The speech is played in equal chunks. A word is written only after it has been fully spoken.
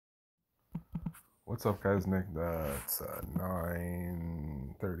What's up, guys? Nick. It's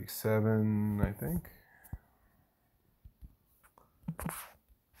 9:37, I think.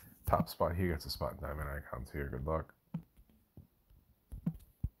 Top spot here gets a spot diamond icons here. Good luck.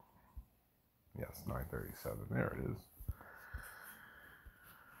 Yes, 9:37. There it is.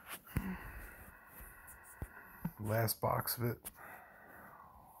 Last box of it.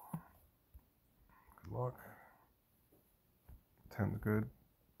 Good luck. 10's good.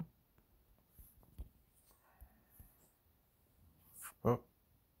 Oh.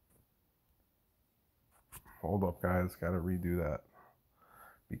 Hold up, guys. Gotta redo that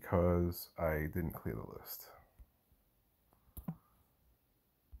because I didn't clear the list.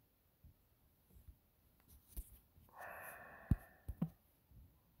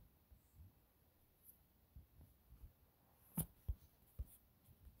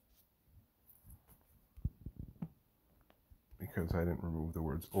 Because I didn't remove the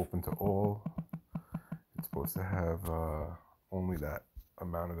words open to all. It's supposed to have only that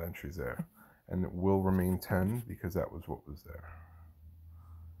amount of entries there. And it will remain 10 because that was what was there.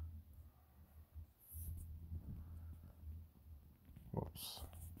 Whoops.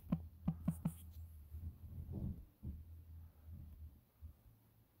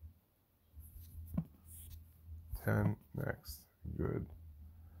 $10, next, good,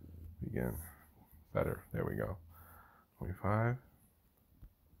 begin, better, there we go. 25.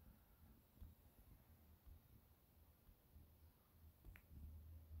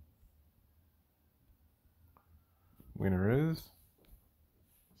 Winner is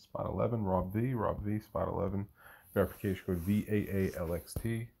spot 11, Rob V, spot 11, verification code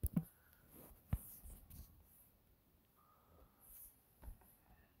VAALXT.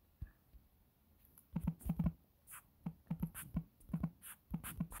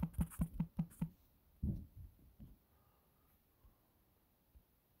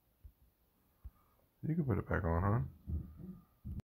 You can put it back on, huh?